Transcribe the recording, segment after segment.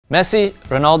Messi,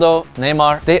 Ronaldo,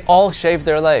 Neymar, they all shave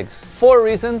their legs. 4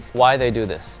 reasons why they do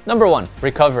this. Number 1,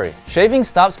 recovery. Shaving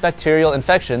stops bacterial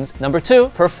infections. Number 2,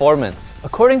 performance.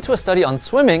 According to a study on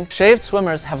swimming, shaved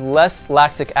swimmers have less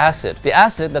lactic acid, the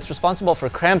acid that's responsible for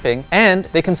cramping, and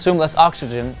they consume less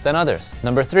oxygen than others.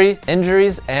 Number 3,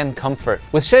 injuries and comfort.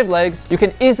 With shaved legs, you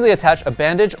can easily attach a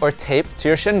bandage or tape to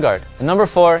your shin guard. And number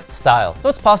 4, style. So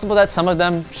it's possible that some of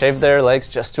them shave their legs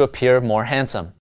just to appear more handsome.